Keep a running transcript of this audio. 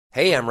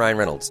Hey, I'm Ryan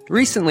Reynolds.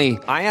 Recently,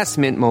 I asked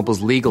Mint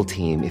Mobile's legal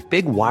team if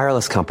big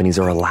wireless companies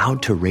are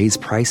allowed to raise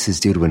prices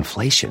due to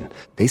inflation.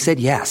 They said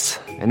yes.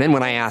 And then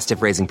when I asked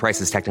if raising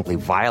prices technically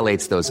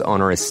violates those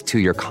onerous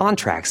two-year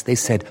contracts, they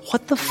said,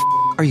 "What the f***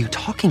 are you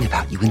talking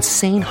about, you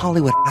insane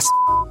Hollywood ass?"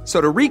 So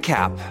to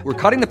recap, we're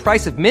cutting the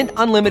price of Mint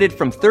Unlimited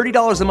from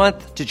 $30 a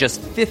month to just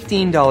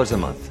 $15 a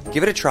month.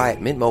 Give it a try at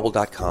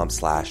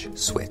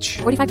mintmobile.com/switch.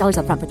 $45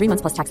 up front for 3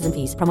 months plus taxes and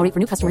fees. Promo rate for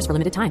new customers for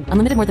limited time.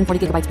 Unlimited more than 40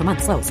 gigabytes per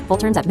month. Slows full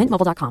terms at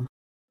mintmobile.com.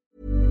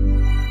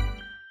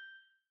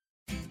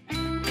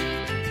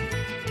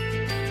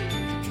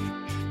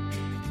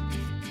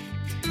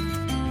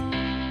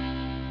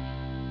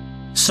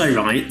 So,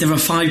 right, there are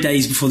 5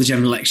 days before the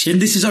general election.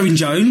 This is Owen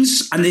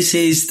Jones, and this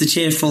is the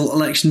Cheerful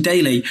Election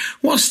Daily.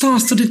 What a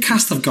star-studded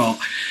cast I've got.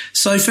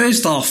 So,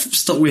 first off,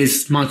 stuck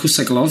with Michael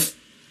Segalov.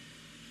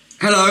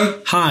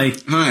 Hello. Hi.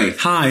 Hi.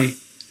 Hi.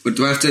 What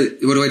do I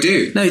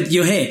do? No,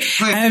 you're here.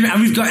 Hi.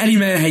 And we've got Ellie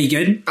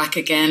Mayer-Hagan. Back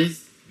again.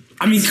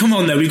 I mean, come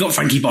on, though. We've got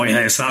Frankie Boy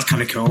here, so that's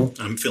kind of cool.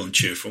 I'm feeling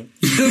cheerful.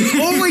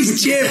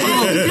 Always cheerful.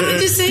 Can I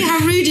just say how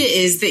rude it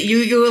is that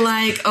you were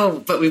like,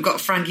 oh, but we've got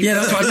Frankie. Yeah,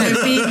 that's what I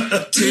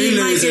said. Two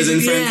losers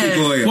and Frankie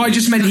Boy. Well, I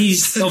just meant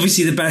he's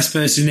obviously the best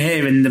person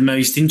here and the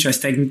most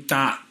interesting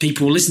that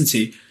people will listen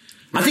to.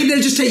 I think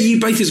they'll just take you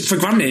both for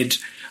granted.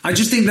 I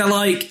just think they're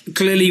like,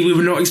 clearly we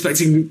were not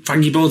expecting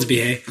Frankie Boyle to be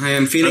here. I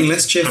am feeling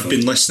less cheerful. I've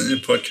been listening to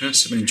the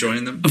podcast. I've been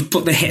enjoying them.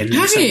 But they're hitting.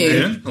 Have you?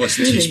 Yeah, I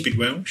listened to you speak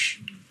Welsh.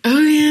 Oh,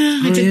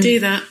 yeah, I did do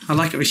that. I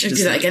like it when she does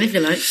do that again if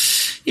you like.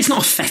 It's not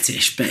a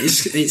fetish, but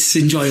it's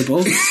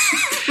enjoyable.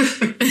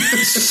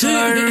 So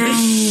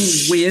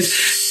weird.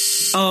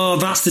 Oh,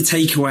 that's the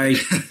takeaway.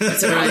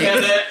 That's all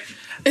right.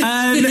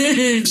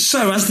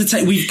 So as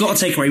we've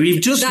got a takeaway.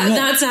 We've just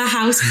that's our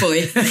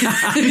houseboy.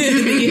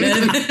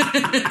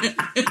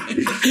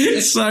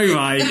 So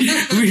right,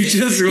 we've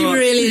just He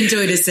really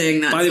enjoyed us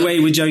saying that. By the way,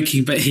 we're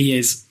joking, but he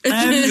is. So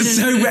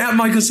we're at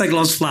Michael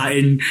Segalov's flat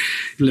in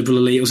Liberal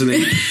Elite or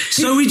something.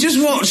 So we just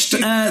watched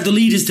the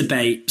leaders'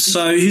 debate.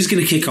 So who's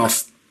going to kick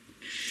off?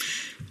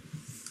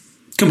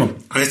 Come on.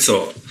 I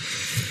thought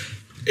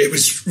it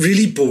was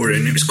really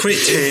boring. It was quite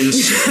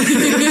tense.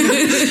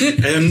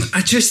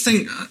 I just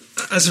think,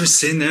 as I was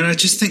saying there, I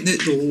just think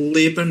that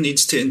Labour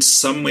needs to in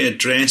some way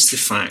address the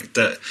fact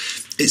that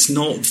it's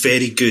not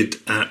very good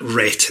at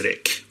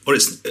rhetoric, or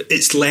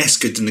it's less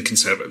good than the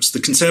Conservatives. The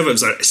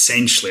Conservatives are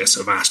essentially a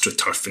sort of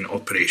astroturfing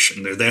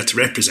operation. They're there to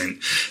represent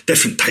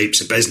different types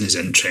of business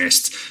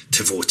interest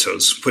to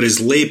voters,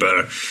 whereas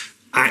Labour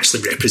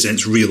actually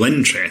represents real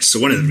interests. So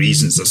one of the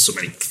reasons there's so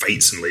many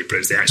fights in Labour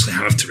is they actually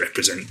have to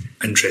represent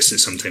interests that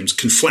sometimes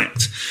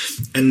conflict.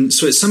 And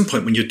so at some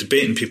point when you're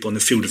debating people in the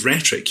field of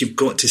rhetoric, you've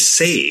got to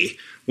say,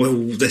 well,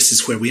 this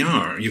is where we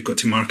are. You've got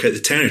to mark out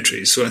the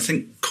territory. So I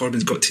think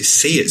Corbyn's got to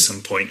say at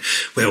some point,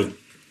 well,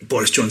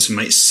 Boris Johnson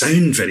might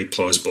sound very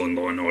plausible in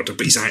Law and Order,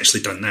 but he's actually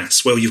done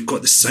this. Well, you've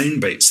got the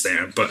sound bites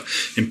there, but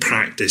in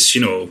practice,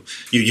 you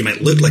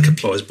might look like a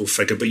plausible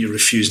figure, but you're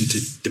refusing to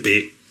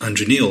debate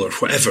Andrew Neil or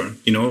whatever,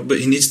 but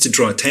he needs to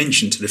draw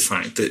attention to the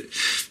fact that,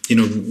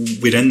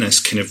 we're in this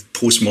kind of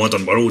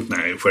postmodern world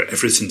now where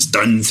everything's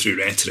done through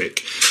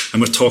rhetoric,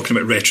 and we're talking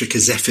about rhetoric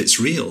as if it's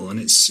real, and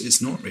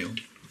it's not real.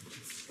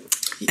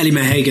 Ellie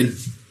Mayer-Hagan.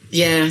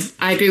 Yeah,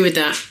 I agree with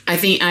that. I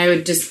think I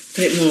would just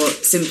put it more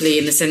simply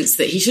in the sense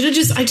that he should have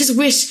I just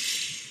wish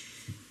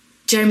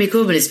Jeremy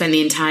Corbyn had spent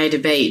the entire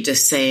debate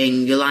just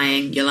saying, you're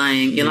lying, you're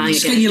lying, you're lying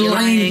again, you're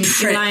lying,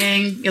 you're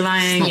lying, you're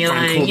lying, you're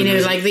lying.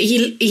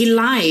 He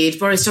lied,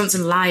 Boris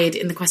Johnson lied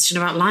in the question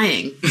about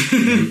lying.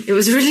 It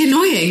was really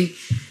annoying.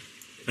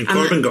 And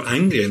Corbyn got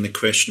angry in the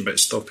question about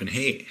stopping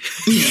hate.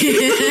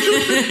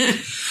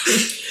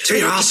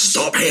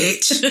 Stop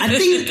hate.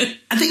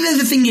 I think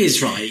the thing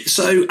is, right,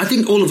 so I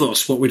think all of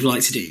us, what we'd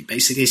like to do,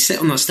 basically, is sit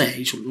on that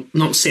stage,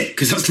 not sit,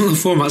 because that's not the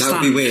format.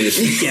 That would be weird.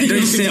 Yeah,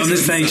 don't sit on the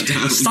stage.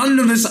 Stand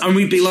on this, and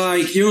we'd be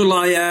like, you're a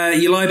liar,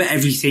 you lie about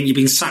everything, you've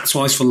been sacked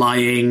twice for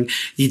lying,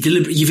 you've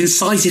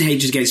incited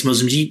hatred against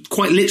Muslims, you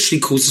quite literally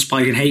caused a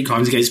spike in hate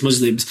crimes against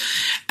Muslims,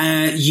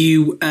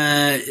 you're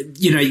a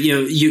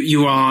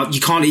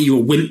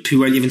wimp who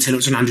won't even turn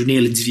up to an Andrew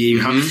Neil interview.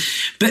 Mm-hmm.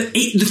 But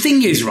the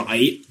thing is,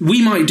 right,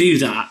 we might do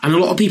that, and a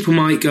lot of people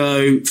might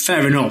go,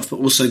 fair enough,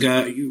 but also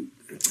go,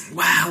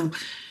 well,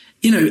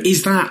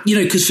 is that,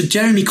 because for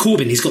Jeremy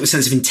Corbyn, he's got the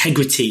sense of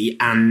integrity,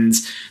 and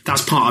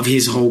that's part of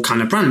his whole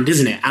kind of brand,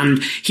 isn't it?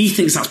 And he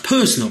thinks that's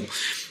personal.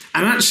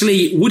 And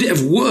actually, would it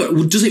have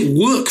worked? Does it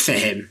work for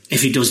him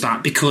if he does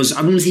that? Because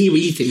I want to hear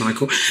what you think,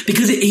 Michael.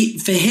 Because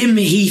for him,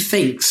 he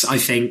thinks, I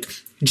think,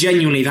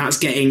 genuinely that's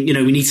getting,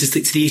 we need to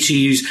stick to the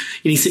issues,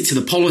 you need to stick to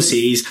the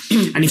policies,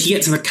 and if you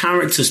get to the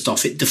character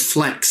stuff, it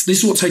deflects. This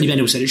is what Tony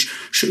Benn said,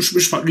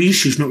 respect the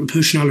issues, not the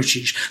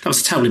personalities. That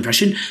was a terrible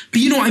impression, but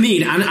you know what I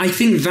mean, and I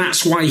think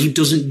that's why he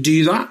doesn't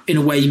do that in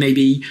a way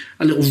maybe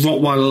a little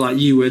Rottweiler like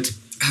you would.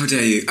 How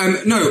dare you?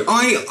 No,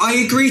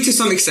 I agree to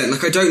some extent.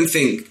 Like, I don't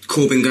think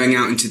Corbyn going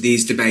out into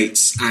these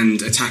debates and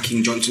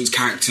attacking Johnson's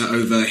character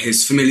over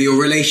his familial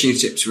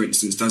relationships, for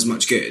instance, does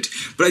much good.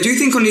 But I do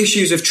think on the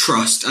issues of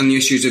trust and the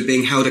issues of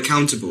being held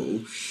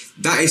accountable,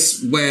 that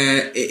is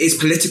where it is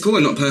political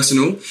and not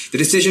personal. The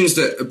decisions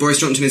that Boris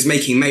Johnson is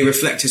making may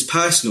reflect his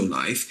personal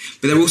life,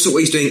 but they're also what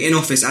he's doing in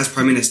office as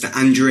Prime Minister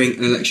and during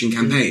an election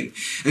campaign.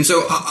 And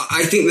so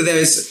I think that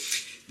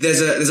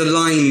there's a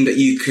line that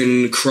you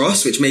can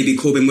cross, which maybe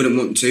Corbyn wouldn't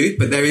want to,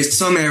 but there is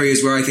some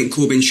areas where I think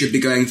Corbyn should be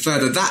going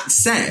further. That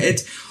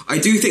said, I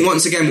do think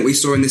once again what we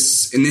saw in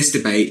this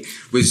debate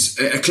was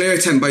a clear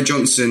attempt by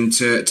Johnson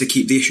to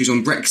keep the issues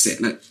on Brexit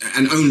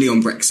and only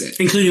on Brexit,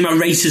 including about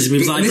racism. He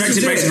was like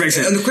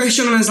Brexit. And the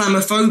question on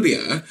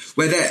Islamophobia,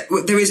 where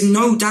there is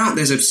no doubt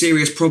there's a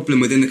serious problem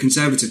within the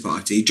Conservative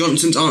Party.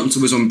 Johnson's answer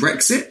was on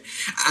Brexit,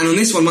 and on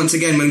this one, once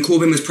again, when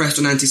Corbyn was pressed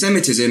on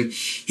anti-Semitism,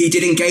 he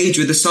did engage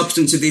with the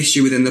substance of the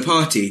issue within the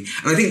party.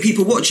 And I think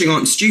people watching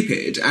aren't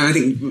stupid, and I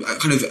think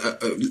kind of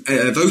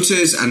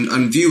voters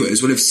and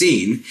viewers will have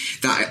seen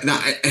that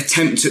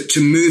attempt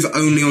to move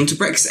only onto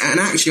Brexit. And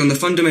actually on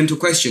the fundamental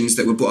questions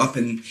that were brought up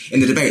in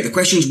the debate, the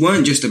questions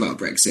weren't just about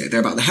Brexit, they're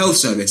about the health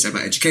service, they're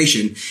about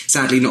education,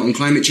 sadly not on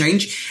climate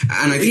change.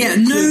 And I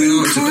think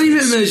no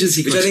climate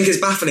emergency, which I think is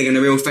baffling and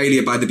a real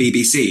failure by the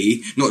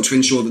BBC not to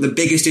ensure that the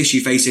biggest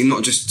issue facing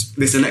not just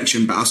this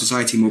election but our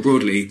society more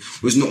broadly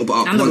was not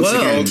brought up once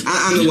again.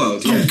 And the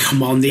world. Oh,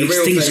 come on, the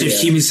extinction of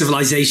human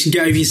civilization,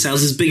 get over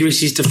yourselves, there's bigger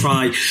issues to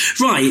fry.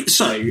 Right,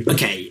 so,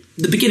 okay,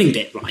 the beginning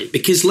bit, right,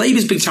 because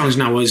Labour's big challenge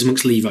now is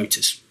amongst Leave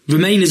voters.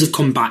 Remainers have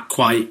come back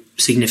quite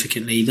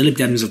significantly, the Lib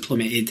Dems have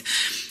plummeted.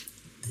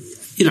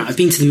 You know, I've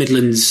been to the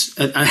Midlands,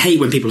 I hate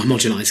when people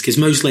homogenise, because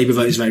most Labour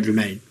voters voted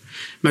Remain.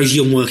 Most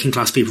young working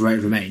class people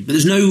voted Remain. But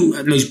there's no,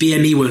 most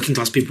BME working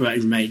class people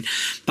voted Remain.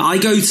 But I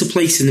go to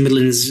places in the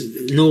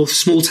Midlands, north,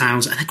 small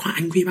towns, and they're quite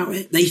angry about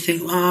it. They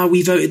think,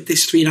 we voted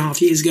this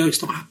 3.5 years ago,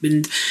 it's not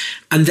happened.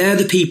 And they're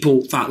the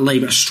people that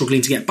Labour are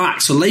struggling to get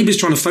back. So Labour's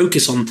trying to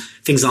focus on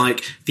things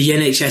like the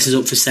NHS is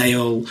up for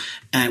sale,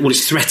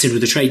 it's threatened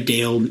with a trade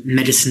deal,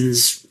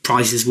 medicines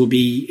prices will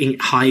be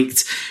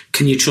hiked,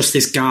 can you trust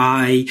this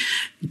guy,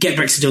 get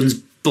Brexit done's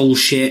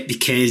bullshit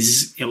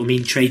because it will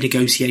mean trade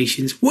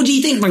negotiations. What do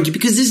you think, Frankie?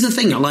 Because this is the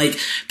thing, like,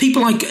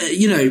 people like,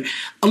 a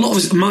lot of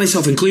us,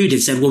 myself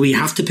included, said, well, we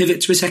have to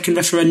pivot to a second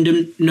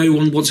referendum, no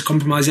one wants to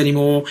compromise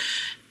anymore.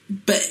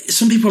 But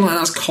some people are like,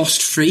 that's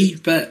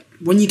cost-free, but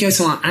when you go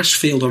to like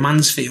Ashfield or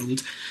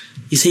Mansfield,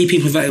 you see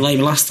people who voted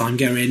Labour last time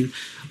going,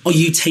 are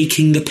you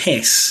taking the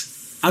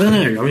piss? I don't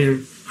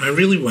know, I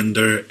really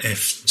wonder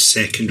if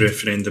second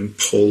referendum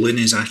polling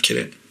is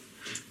accurate,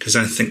 because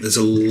I think there's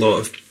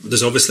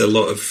obviously a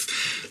lot of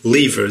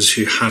Leavers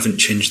who haven't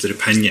changed their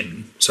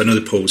opinion. So I know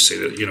the polls say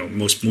that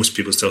most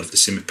people still have the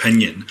same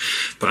opinion,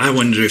 but I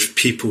wonder if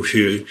people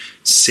who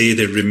say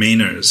they're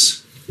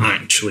Remainers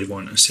actually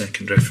want a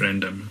second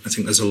referendum. I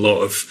think there's but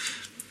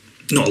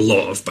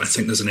I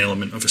think there's an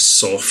element of a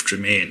soft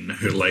Remain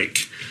who are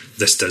like,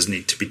 this does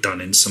need to be done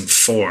in some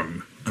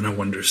form, and I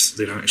wonder if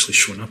they're actually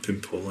showing up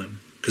in polling,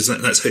 because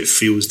that's how it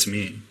feels to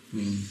me.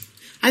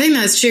 I think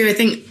that's true. I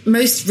think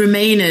most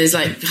Remainers,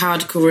 like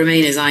hardcore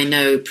Remainers I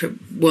know,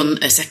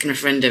 want a second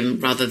referendum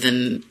rather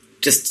than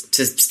just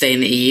to stay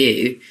in the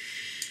EU,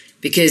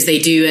 because they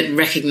do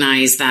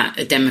recognise that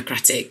a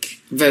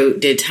democratic vote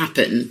did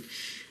happen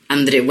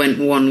and that it went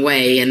one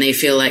way, and they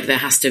feel like there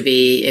has to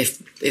be, if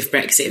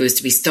Brexit was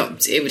to be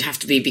stopped, it would have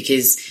to be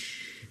because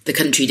the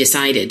country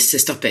decided to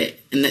stop it,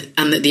 and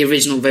that the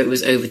original vote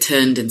was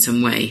overturned in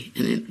some way,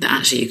 and that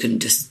actually you couldn't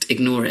just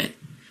ignore it.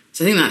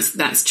 So I think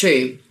that's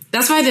true.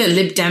 That's why the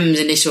Lib Dems'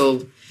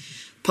 initial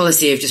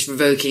policy of just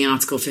revoking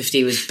Article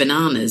 50 was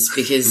bananas,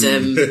 because...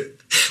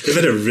 They've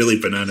had a really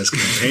bananas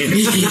campaign.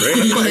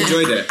 I quite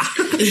enjoyed it.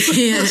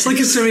 Yeah. It's like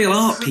a surreal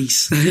art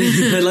piece.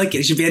 I like it.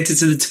 It should be entered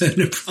to the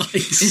Turner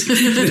Prize.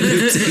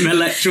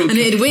 And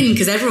it'd win,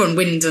 because everyone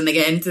wins when they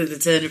get into the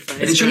Turner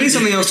Prize. And she'll need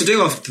something else to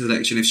do after the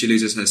election if she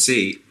loses her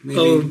seat.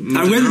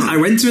 I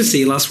went to a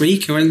seat last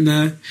week. I went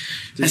there.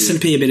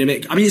 SNP a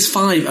bit. I mean, it's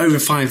over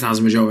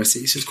 5,000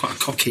 majority, so it's quite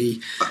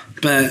cocky.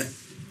 But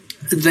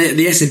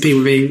the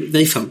SNP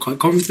they felt quite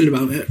confident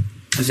about it,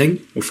 I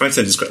think. Well,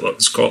 5,000 is quite a lot in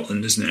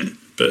Scotland, isn't it?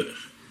 But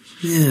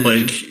yeah,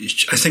 I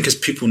think as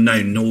people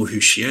now know who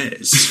she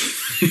is,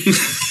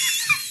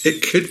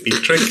 it could be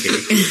tricky.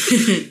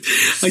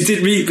 I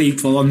did meet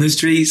people on the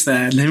streets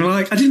there, and they were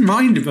like, I didn't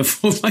mind her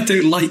before, but I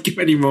don't like him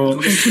anymore.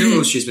 Who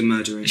else she's been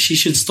murdering? She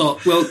should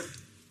stop. Well,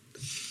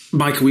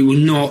 Michael, we will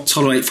not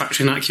tolerate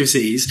factual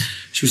inaccuracies.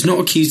 She was not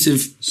accused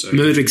of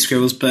murdering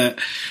squirrels, but...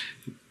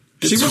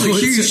 She was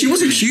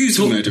accused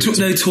of murdering.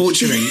 No,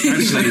 torturing,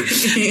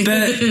 actually.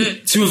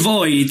 But to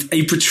avoid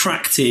a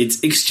protracted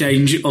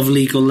exchange of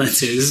legal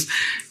letters,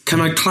 can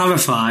I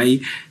clarify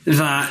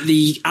that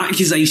the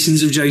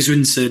accusations of Jo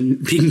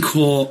Swinson being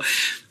caught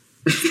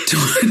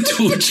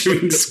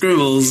torturing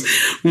squirrels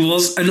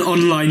was an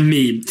online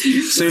meme?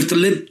 So if the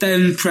Lib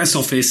Dem press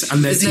office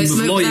and their team of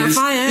lawyers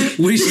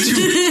wish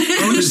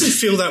to... I honestly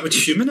feel that would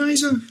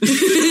humanise her.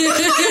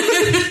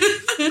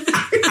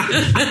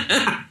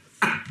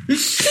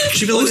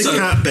 She'd be like the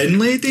Cat Bin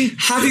lady.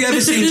 Have you ever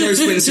seen Jo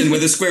Swinson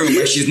with a squirrel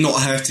where she's not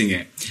hurting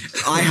it?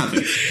 I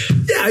haven't.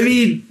 Yeah, I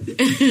mean,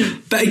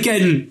 but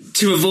again,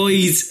 to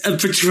avoid a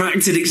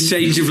protracted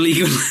exchange of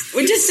legal...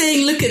 We're just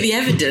saying, look at the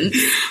evidence.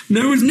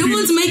 No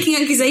one's making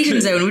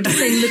accusations, Owen. We're just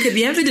saying, look at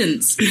the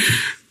evidence.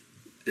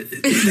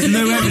 There's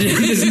no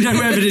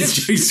evidence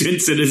Joe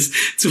Swinson has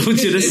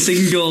tortured a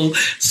single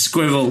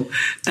squirrel.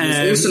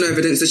 There's also no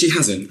evidence that she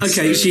hasn't.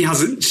 Okay, she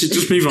hasn't.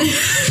 Just move on.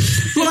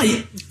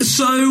 Right,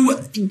 so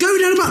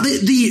going on about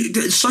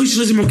the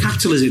socialism or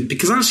capitalism,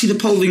 because actually the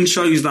polling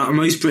shows that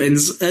most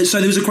Britons... so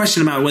there was a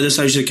question about whether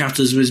socialist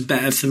capitalism was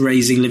better for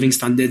raising living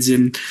standards,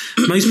 and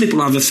most people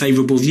have a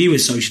favourable view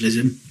of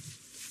socialism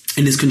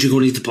in this country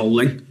according to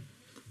polling.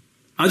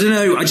 I don't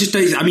know, I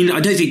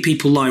don't think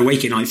people lie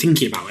awake at night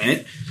thinking about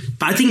it.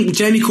 But I think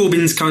Jeremy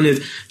Corbyn's kind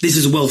of, this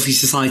is a wealthy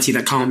society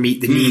that can't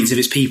meet the needs of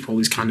its people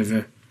is kind of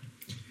a...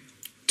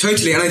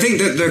 Totally, and I think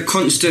that the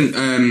constant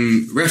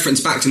reference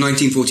back to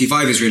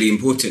 1945 is really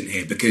important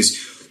here, because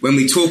when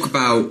we talk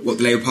about what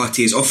the Labour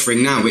Party is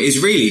offering now, it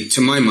is really,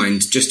 to my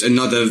mind, just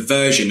another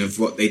version of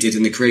what they did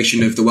in the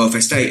creation of the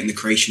welfare state and the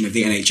creation of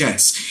the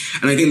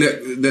NHS. And I think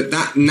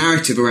that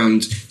narrative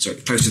around,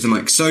 close to the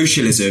mic,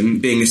 socialism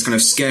being this kind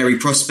of scary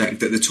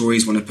prospect that the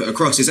Tories want to put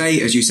across is,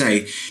 as you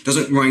say,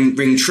 doesn't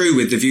ring true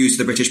with the views of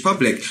the British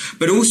public.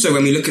 But also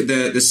when we look at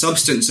the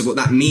substance of what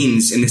that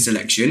means in this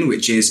election,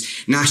 which is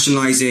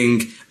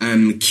nationalising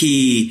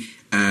key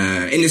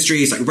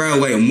industries like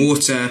railway and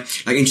water,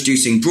 like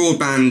introducing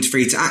broadband,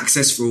 free to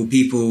access for all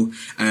people,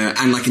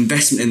 and like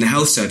investment in the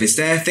health service.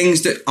 They're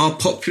things that are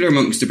popular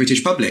amongst the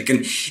British public.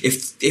 And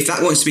if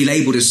that wants to be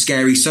labelled as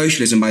scary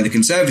socialism by the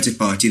Conservative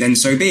Party, then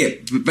so be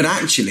it. But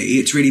actually,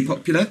 it's really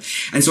popular.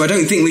 And so I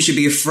don't think we should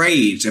be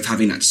afraid of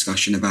having that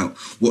discussion about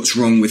what's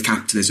wrong with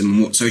capitalism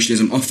and what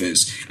socialism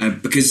offers.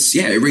 Because,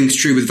 it rings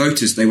true with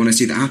voters. They want to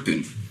see that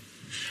happen.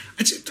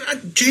 I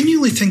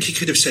genuinely think he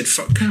could have said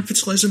 "fuck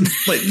capitalism,"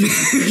 but in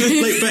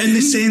the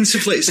sense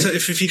of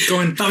if he'd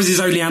gone, that was his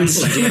only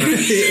answer. I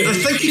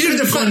think he should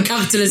have gone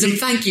capitalism.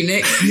 Thank you,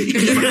 Nick. He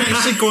could have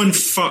actually gone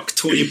 "fuck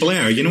Tony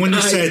Blair." You know, when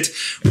they said,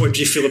 "What do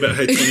you feel about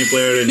how Tony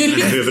Blair and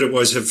whoever it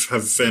was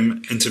have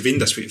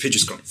intervened this week?" If he'd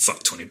just gone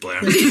 "fuck Tony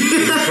Blair,"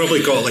 he'd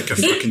probably got like a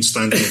fucking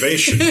standing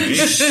ovation.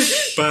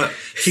 Right? But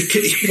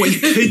what he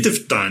could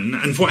have done,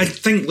 and what I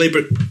think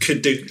Labour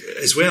could do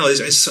as well,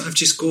 is sort of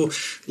just go,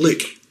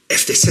 look.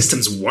 If the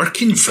system's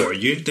working for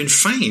you, then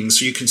fine.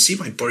 So you can see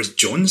why Boris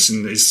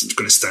Johnson is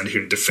going to stand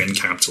here and defend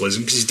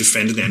capitalism, because he's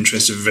defending the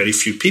interests of very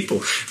few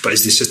people. But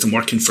is the system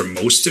working for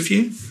most of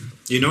you?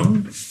 You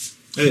know?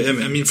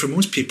 I mean, for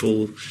most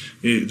people,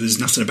 there's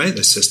nothing about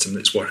this system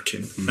that's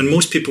working. And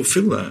most people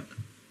feel that.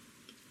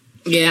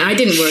 Yeah, I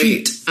didn't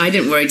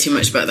worry too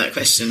much about that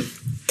question.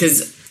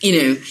 Because,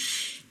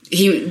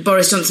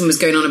 Boris Johnson was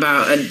going on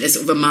about a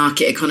sort of a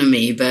market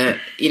economy, but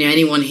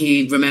anyone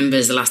who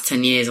remembers the last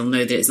 10 years will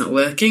know that it's not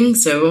working.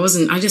 So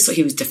I just thought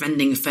he was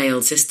defending a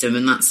failed system,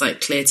 and that's like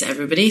clear to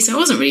everybody. So I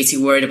wasn't really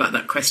too worried about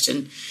that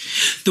question.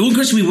 The one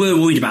question we were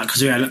worried about,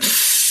 because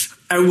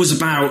was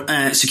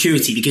about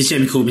security, because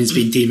Jeremy Corbyn's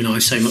been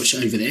demonised so much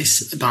over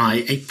this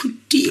by a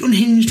pretty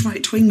unhinged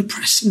right-wing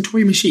press and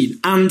Tory machine.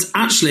 And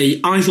actually,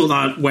 I thought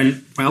that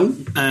went well.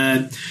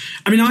 I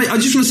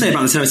just want to say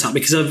about the terror attack,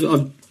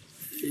 because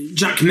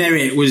Jack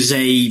Merritt was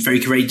a very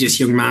courageous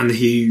young man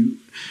who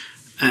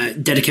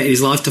dedicated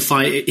his life to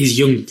fight, his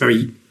young,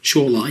 very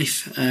short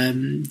life,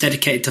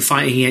 dedicated to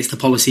fighting against the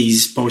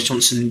policies Boris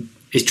Johnson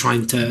is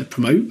trying to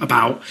promote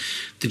about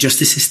the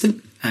justice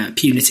system,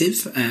 punitive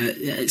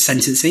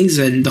sentencing.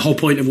 And the whole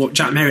point of what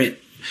Jack Merritt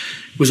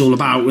was all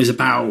about was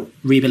about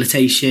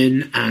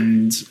rehabilitation,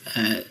 and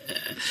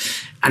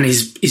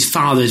his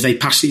father has very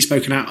passionately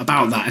spoken out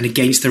about that and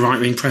against the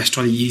right-wing press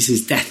trying to use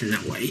his death in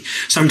that way.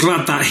 So I'm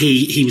glad that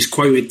he was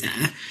quoted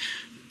there.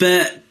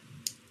 But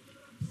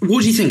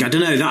what do you think? I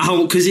don't know, that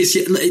whole, because this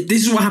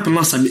is what happened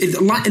last time. In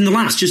the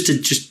last,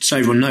 just so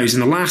everyone knows, in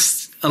the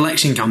last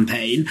election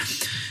campaign,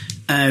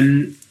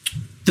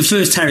 the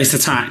first terrorist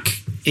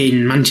attack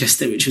in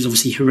Manchester, which was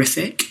obviously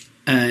horrific,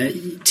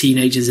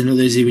 teenagers and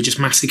others who were just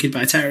massacred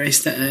by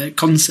terrorists at a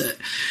concert.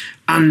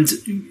 And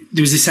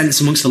there was this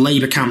sense amongst the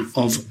Labour camp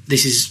of,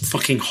 this is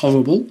fucking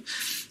horrible,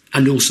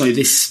 and also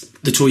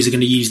the Tories are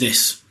going to use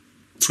this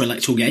for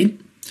electoral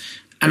gain.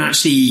 And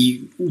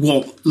actually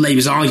what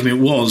Labour's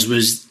argument was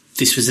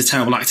this was a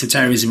terrible act of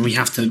terrorism, we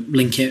have to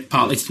link it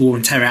partly to the war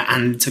on terror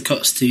and to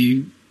cuts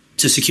to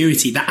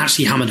security. That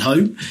actually hammered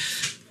home.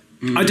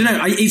 I don't know,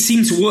 it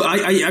seemed to work.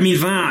 I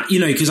mean that,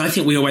 because I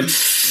think we all went,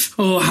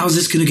 oh, how's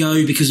this going to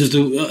go because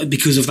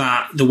of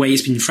that, the way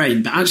it's been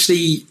framed. But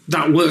actually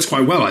that works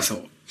quite well, I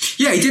thought.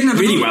 Yeah, he didn't have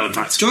really well, in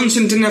fact.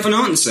 Johnson didn't have an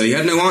answer. He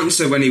had no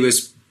answer when he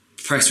was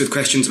pressed with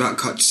questions about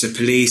cuts to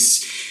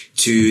police.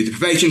 to the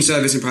probation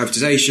service and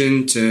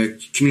privatisation, to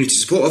community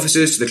support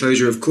officers, to the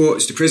closure of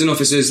courts, to prison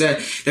officers.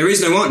 There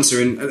is no answer,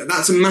 and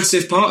that's a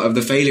massive part of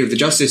the failure of the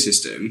justice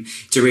system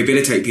to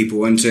rehabilitate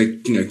people and to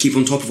keep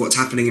on top of what's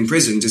happening in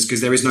prison, just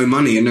because there is no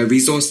money and no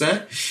resource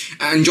there.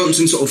 And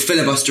Johnson sort of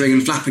filibustering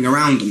and flapping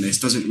around on this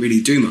doesn't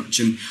really do much.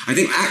 And I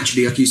think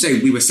actually, like you say,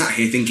 we were sat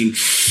here thinking,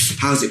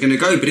 how's it going to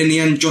go? But in the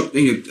end,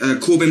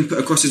 Corbyn put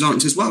across his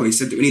answer as well. He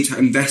said that we need to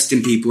invest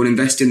in people and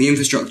invest in the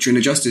infrastructure in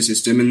the justice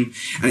system, and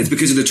it's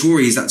because of the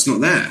Tories that's not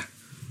there.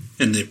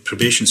 And the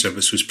probation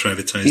service was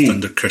privatised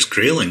under Chris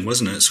Grayling,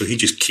 wasn't it? So he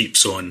just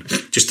keeps on,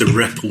 just the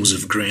ripples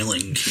of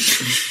Grayling.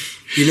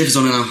 He lives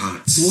on in our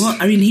hearts.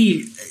 What? I mean,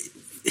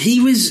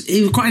 he was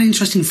quite an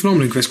interesting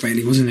phenomenon, Chris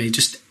Grayling, wasn't he?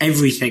 Just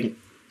everything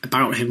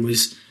about him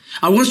was...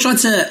 I once tried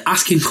to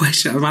ask him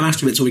questions. I ran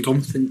after him at Tory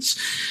conference,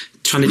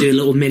 trying to do a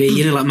little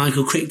mini, like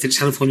Michael Crick did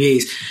Channel 4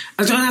 News.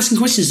 I was trying to ask him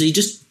questions, and he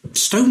just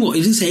stonewalled.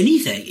 He didn't say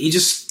anything. He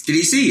just... Did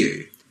he see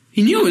you?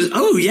 He knew I was...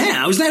 Oh,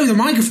 yeah. I was there with a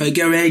microphone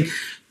going...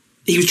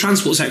 He was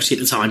Transport Secretary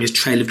at the time, his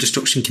trail of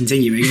destruction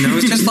continuing. And I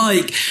was just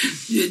like,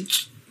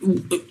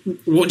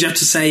 what do you have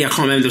to say? I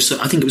can't remember.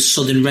 I think it was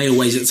Southern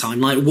Railways at the time.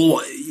 Like,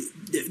 what?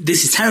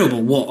 This is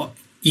terrible. What?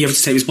 You have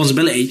to take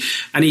responsibility.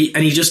 And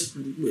he just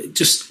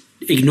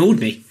ignored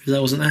me because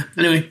I wasn't there.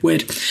 Anyway,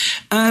 weird.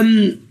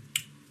 Do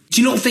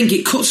you not think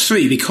it cuts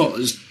through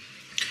because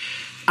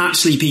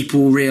actually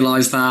people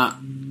realise that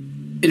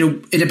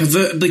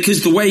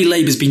because the way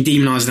Labour's been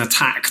demonised and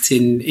attacked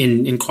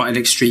in quite an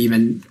extreme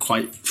and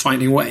quite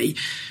frightening way,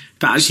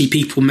 but actually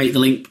people make the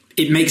link.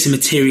 It makes a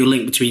material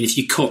link between if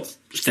you cut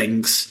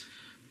things,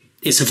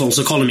 it's a false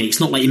economy. It's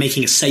not like you're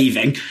making a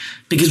saving,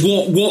 because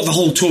what the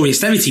whole Tory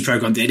austerity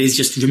programme did is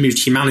just removed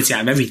humanity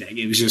out of everything.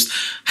 It was just,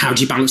 how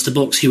do you balance the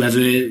books?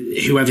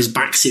 Whoever's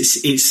backs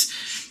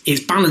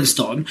it's balanced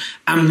on.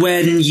 And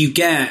when you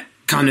get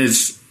kind of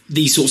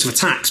these sorts of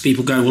attacks,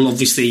 people go, well,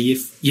 obviously,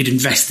 if you'd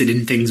invested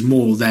in things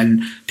more,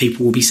 then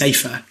people will be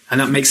safer.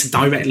 And that makes a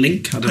direct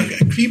link. I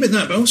agree with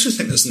that, but I also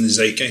think there's in the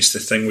zeitgeist the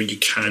thing where you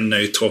can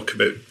now talk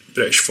about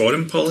British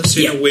foreign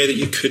policy in a way that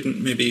you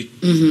couldn't maybe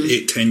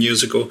 8-10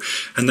 years ago.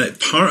 And that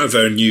part of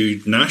our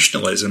new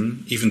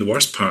nationalism, even the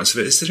worst parts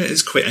of it, is that it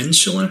is quite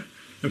insular.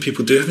 And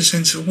people do have a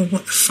sense of, well,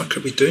 what the fuck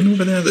are we doing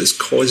over there that's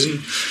causing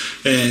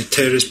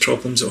terrorist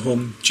problems at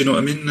home? Do you know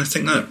what I mean? And I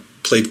think that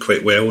played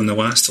quite well in the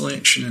last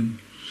election. And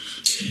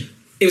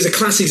it was a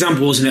classic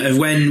example, wasn't it, of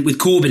when, with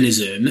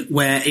Corbynism,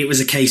 where it was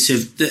a case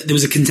of there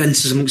was a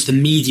consensus amongst the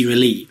media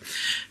elite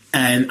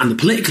and the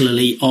political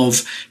elite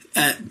of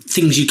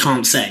things you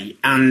can't say.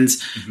 And,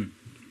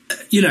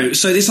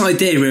 so this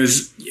idea of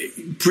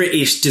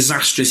British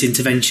disastrous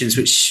interventions,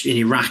 which in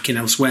Iraq and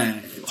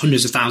elsewhere,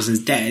 hundreds of thousands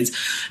dead,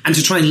 and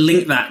to try and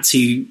link that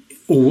to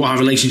our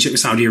relationship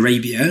with Saudi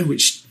Arabia,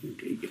 which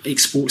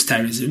exports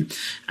terrorism,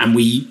 and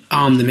we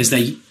arm them as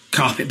they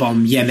carpet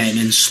bomb Yemen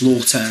and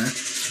slaughter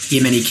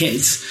Yemeni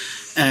kids,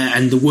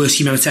 and the worst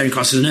humanitarian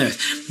crisis on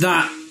earth.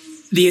 That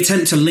the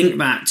attempt to link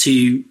that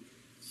to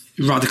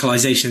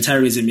radicalisation and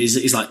terrorism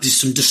is like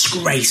just some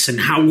disgrace and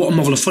what a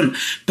marvel of fun.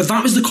 But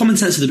that was the common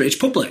sense of the British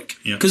public,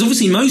 because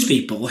obviously most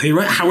people who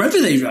wrote, however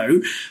they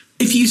wrote,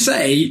 if you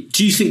say,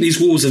 do you think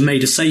these wars have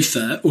made us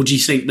safer, or do you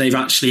think they've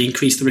actually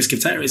increased the risk of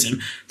terrorism?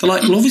 They're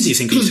like, well, obviously it's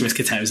increased the risk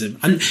of terrorism,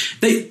 and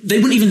they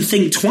wouldn't even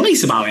think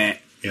twice about it.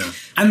 Yeah,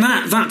 and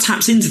that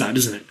taps into that,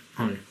 doesn't it?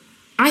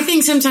 I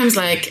think sometimes,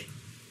 like,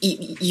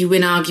 you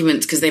win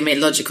arguments because they make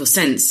logical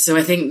sense. So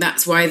I think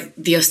that's why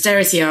the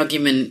austerity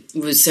argument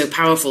was so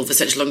powerful for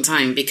such a long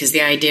time, because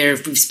the idea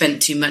of we've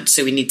spent too much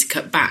so we need to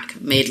cut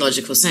back made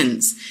logical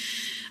sense.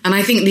 And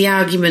I think the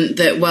argument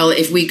that, well,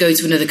 if we go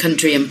to another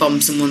country and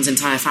bomb someone's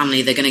entire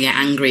family, they're going to get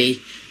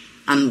angry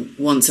and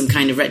want some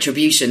kind of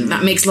retribution,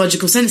 that makes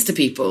logical sense to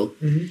people,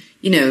 and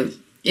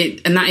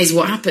that is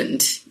what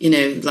happened,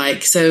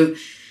 so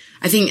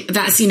I think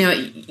that's,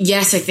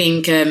 yes, I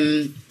think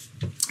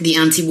the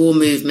anti-war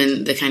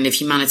movement, the kind of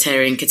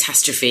humanitarian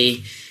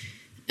catastrophe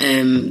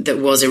that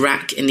was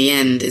Iraq in the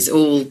end, is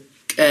all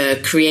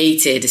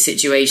created a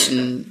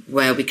situation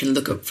where we can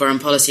look at foreign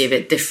policy a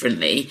bit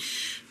differently.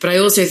 But I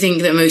also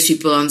think that most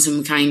people on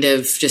some kind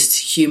of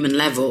just human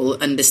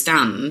level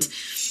understand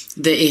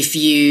that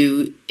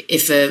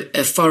if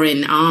a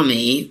foreign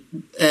army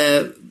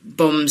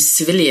bombs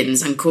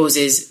civilians and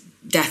causes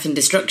death and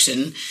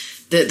destruction,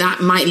 that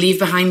might leave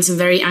behind some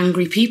very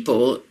angry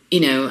people,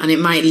 and it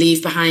might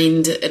leave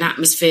behind an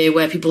atmosphere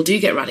where people do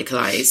get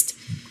radicalised.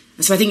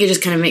 And so I think it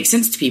just kind of makes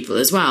sense to people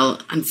as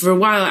well. And for a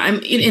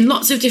while, in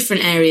lots of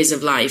different areas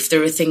of life,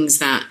 there are things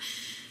that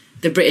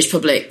the British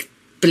public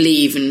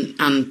believe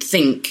and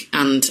think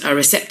and are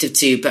receptive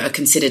to, but are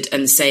considered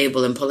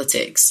unsayable in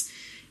politics.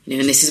 And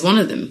this is one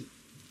of them.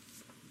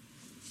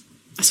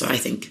 That's what I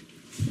think.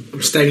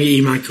 I'm staring at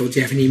you, Michael. Do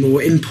you have any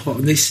more input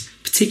on this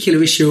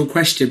particular issue or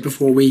question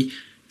before we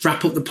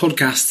wrap up the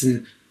podcast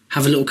and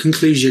have a little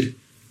conclusion?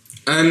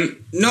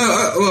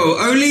 No,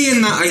 only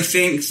in that I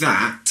think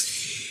that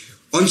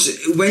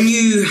when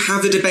you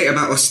have the debate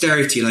about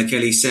austerity, like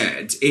Ellie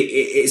said,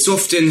 it's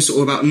often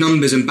sort of about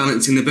numbers and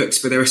balancing the books,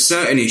 but there are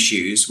certain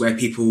issues where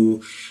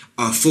people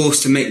are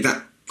forced to make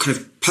that kind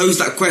of pose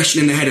that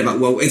question in their head about,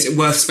 well, is it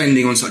worth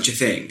spending on such a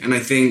thing? And I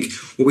think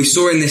what we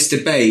saw in this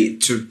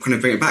debate, to kind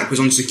of bring it back, was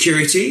on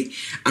security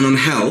and on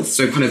health,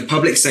 so kind of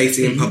public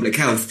safety and public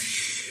health.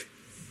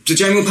 The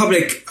general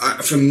public,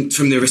 from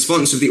the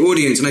response of the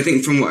audience, and I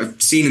think from what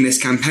I've seen in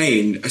this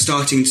campaign, are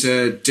starting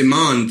to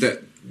demand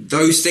that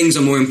those things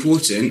are more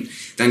important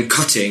than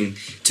cutting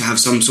to have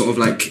some sort of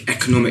like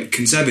economic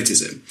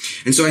conservatism.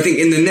 And so I think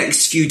in the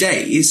next few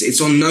days, it's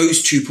on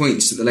those 2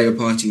 points that the Labour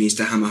Party needs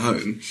to hammer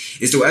home,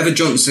 is that whatever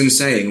Johnson's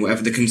saying,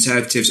 whatever the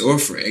Conservatives are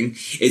offering,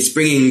 it's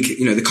bringing,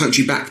 you know, the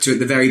country back to at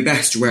the very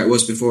best where it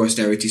was before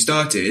austerity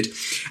started.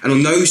 And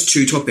on those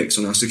two topics,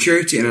 on our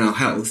security and on our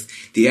health,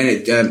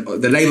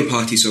 the Labour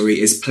Party,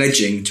 is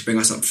pledging to bring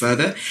us up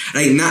further. And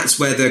I think that's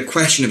where the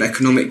question of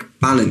economic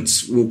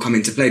balance will come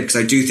into play, because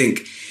I do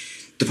think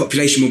the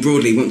population more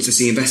broadly wants to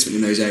see investment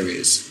in those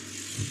areas.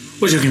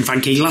 What do you reckon,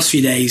 Frankie? Last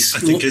few days. I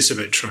think it's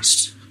about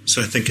trust.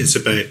 So I think it's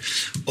about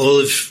all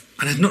of,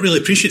 and I've not really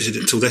appreciated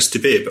it till this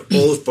debate, but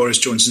all of Boris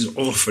Johnson's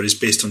offer is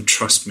based on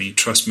trust me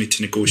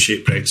to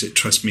negotiate Brexit,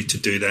 trust me to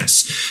do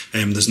this.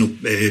 There's no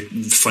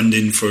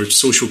funding for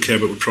social care,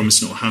 but we're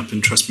promising it will happen,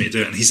 trust me to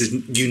do it. And he's a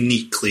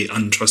uniquely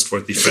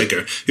untrustworthy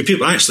figure who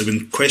people actually,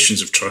 when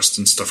questions of trust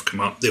and stuff come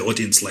up, the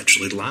audience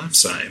literally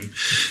laughs at him.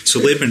 So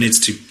Labour needs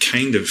to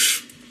kind of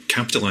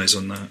capitalise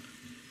on that.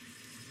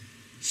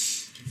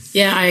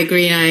 Yeah, I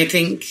agree. And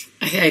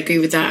I agree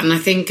with that. And I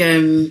think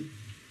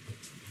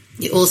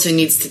it also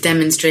needs to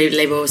demonstrate,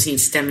 Labour also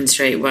needs to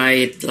demonstrate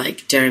why,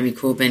 like, Jeremy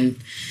Corbyn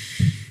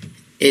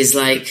is,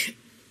 like,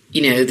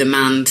 you know, the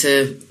man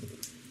to,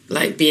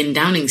 like, be in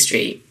Downing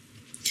Street.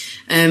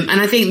 And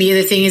I think the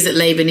other thing is that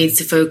Labour needs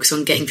to focus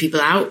on getting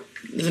people out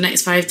for the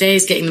next 5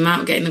 days, getting them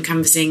out, getting them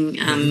canvassing,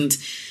 and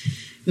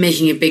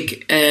making a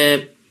big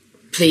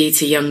plea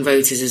to young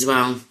voters as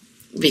well.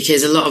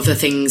 Because a lot of the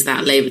things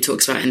that Labour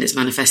talks about in its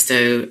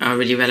manifesto are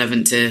really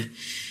relevant to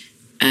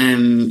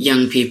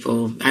young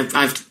people.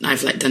 I've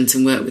like done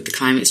some work with the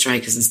climate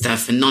strikers and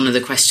stuff, and none of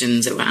the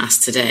questions that were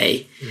asked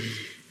today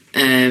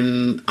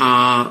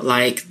are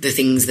like the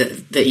things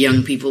that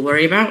young people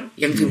worry about.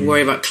 Young people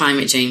worry about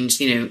climate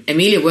change. You know,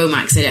 Amelia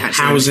Womack said it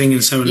actually. Housing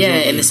and so on. Yeah,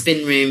 in the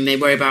spin room, they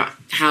worry about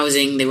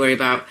housing. They worry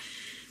about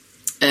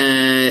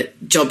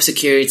job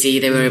security.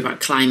 They worry about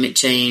climate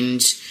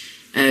change.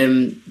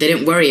 They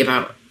don't worry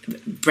about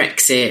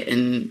Brexit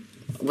and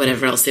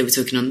whatever else they were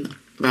talking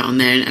about on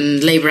there.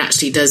 And Labour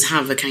actually does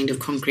have a kind of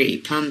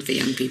concrete plan for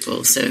young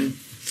people. So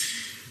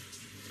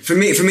for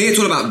me, it's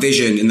all about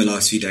vision in the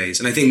last few days.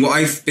 And I think what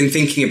I've been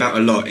thinking about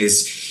a lot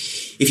is,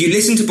 if you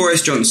listen to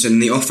Boris Johnson,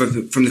 the offer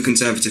from the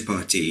Conservative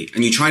Party,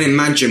 and you try and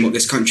imagine what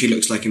this country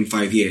looks like in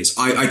 5 years,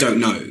 I don't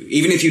know.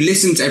 Even if you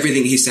listen to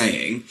everything he's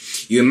saying,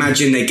 you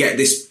imagine they get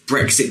this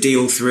Brexit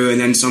deal through and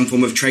then some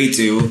form of trade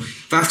deal.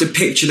 If I have to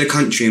picture the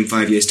country in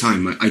 5 years'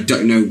 time, I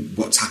don't know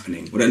what's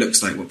happening, what it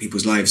looks like, what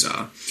people's lives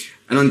are.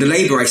 And under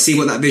Labour, I see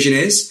what that vision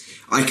is.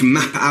 I can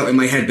map it out in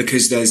my head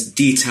because there's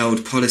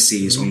detailed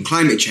policies on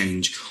climate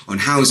change, on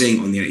housing,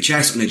 on the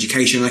NHS, on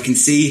education. I can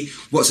see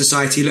what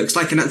society looks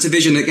like, and that's a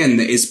vision, again,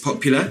 that is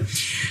popular.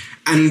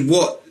 And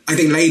what I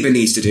think Labour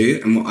needs to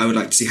do, and what I would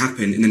like to see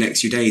happen in the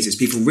next few days, is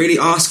people really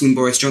asking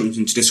Boris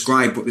Johnson to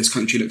describe what this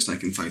country looks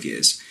like in 5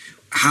 years.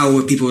 How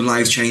will people's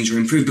lives change or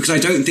improve? Because I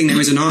don't think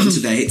there is an answer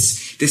there.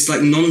 It's this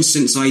like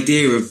nonsense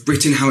idea of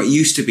Britain how it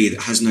used to be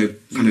that has no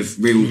kind of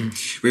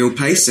real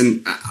place.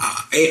 And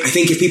I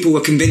think if people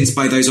were convinced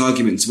by those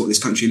arguments of what this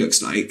country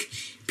looks like,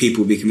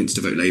 people would be convinced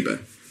to vote Labour.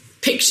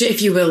 Picture,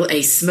 if you will,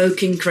 a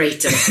smoking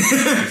crater.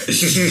 But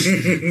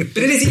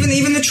it is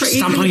even the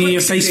stamping in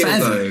your face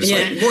forever.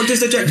 Yeah. Like, what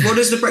does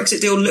the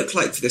Brexit deal look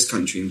like for this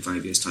country in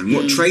 5 years' time?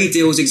 What trade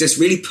deals exist?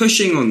 Really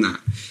pushing on that.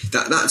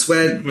 That's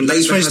where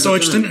that's why he's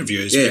dodged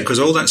interviews, because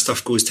all that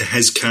stuff goes to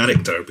his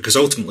character. Because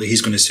ultimately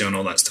he's going to say on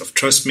all that stuff,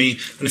 "Trust me."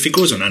 And if he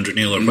goes on Andrew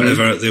Neil or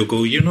whatever, they'll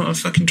go, "You're not a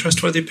fucking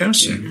trustworthy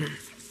person."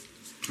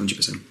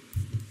 100%.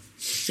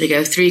 There you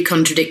go. 3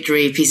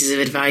 contradictory pieces of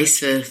advice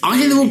for. I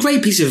think they're all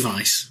great pieces of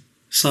advice.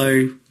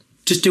 So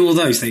just do all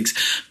those things.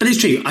 But it's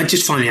true. I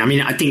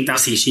think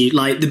that's the issue.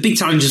 Like, the big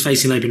challenges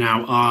facing Labour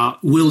now are,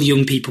 will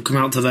young people come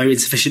out to vote in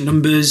sufficient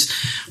numbers?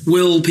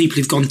 Will people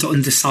who've gone to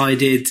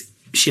undecided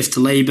shift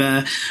to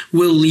Labour?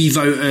 Will Leave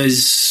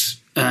voters,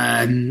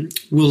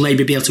 will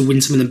Labour be able to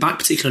win some of them back,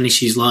 particularly on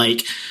issues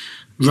like,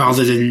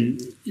 rather than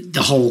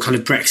the whole kind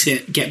of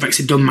get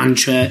Brexit done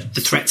mantra,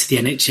 the threat to the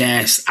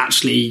NHS,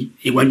 actually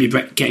it won't be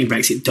getting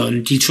Brexit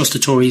done. Do you trust the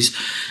Tories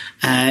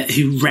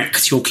who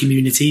wrecked your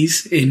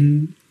communities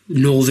in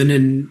Northern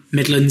and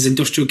Midlands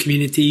industrial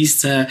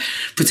communities to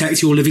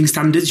protect your living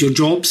standards, your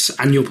jobs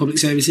and your public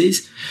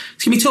services?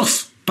 It's going to be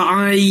tough.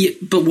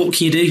 But what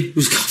can you do?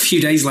 We've got a few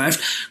days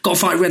left. Got to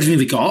fight with everything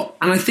we got.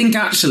 And I think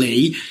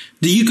actually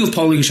the YouGov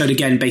polling showed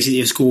again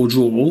basically a score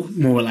draw,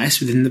 more or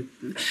less, within the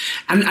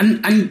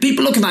and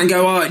people look at that and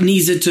go, oh, it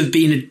needs to have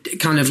been a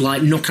kind of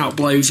like knockout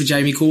blow for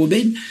Jeremy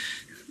Corbyn.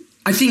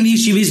 I think the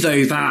issue is,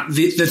 though, that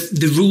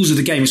the rules of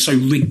the game are so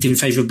rigged in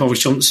favour of Boris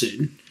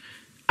Johnson,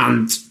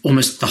 and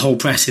almost the whole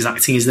press is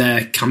acting as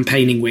their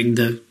campaigning wing,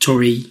 the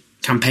Tory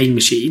campaign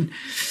machine,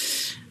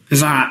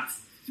 that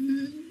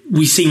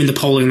we've seen in the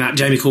polling that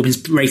Jeremy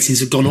Corbyn's ratings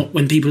have gone up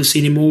when people have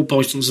seen him more.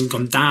 Boris Johnson's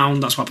gone down.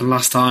 That's what happened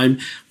last time.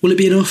 Will it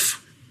be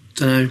enough?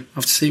 Don't know.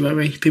 Have to see, won't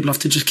we? People have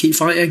to just keep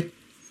fighting.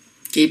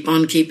 Keep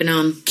on keeping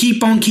on.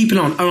 Keep on keeping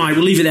on. All right,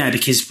 we'll leave it there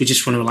because we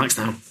just want to relax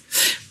now.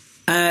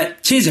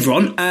 Cheers,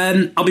 everyone.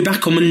 I'll be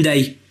back on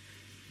Monday,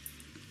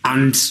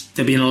 and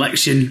there'll be an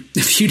election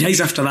a few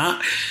days after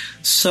that.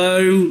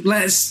 So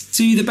let's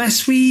do the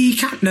best we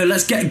can. No,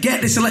 let's get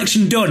this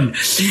election done.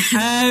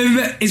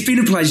 It's been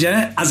a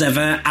pleasure, as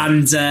ever,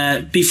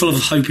 and be full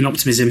of hope and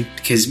optimism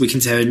because we can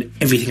turn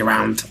everything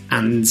around.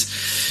 And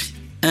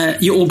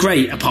you're all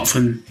great, apart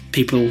from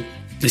people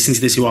listening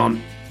to this who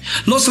aren't.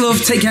 Lots of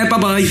love. Take care.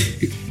 Bye-bye.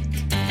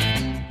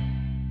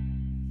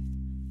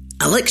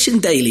 Election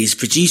Daily is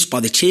produced by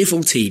the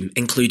cheerful team,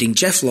 including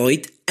Jeff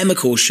Lloyd, Emma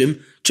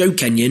Corsham, Joe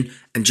Kenyon,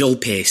 and Joel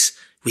Pearce,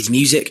 with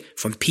music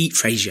from Pete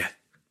Frazier.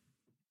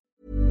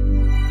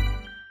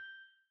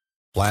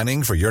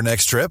 Planning for your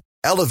next trip?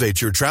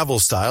 Elevate your travel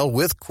style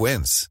with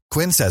Quince.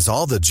 Quince has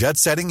all the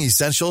jet-setting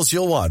essentials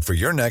you'll want for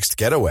your next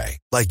getaway,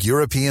 like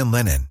European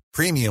linen,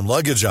 premium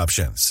luggage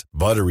options,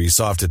 buttery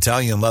soft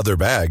Italian leather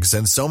bags,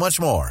 and so much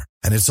more.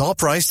 And it's all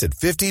priced at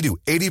 50 to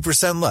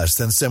 80% less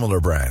than similar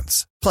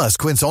brands. Plus,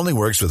 Quince only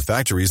works with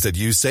factories that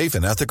use safe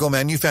and ethical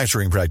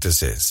manufacturing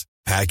practices.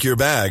 Pack your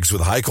bags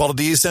with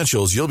high-quality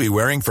essentials you'll be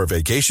wearing for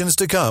vacations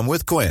to come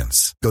with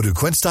Quince. Go to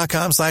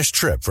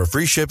quince.com/trip for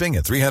free shipping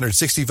and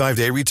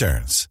 365-day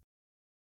returns.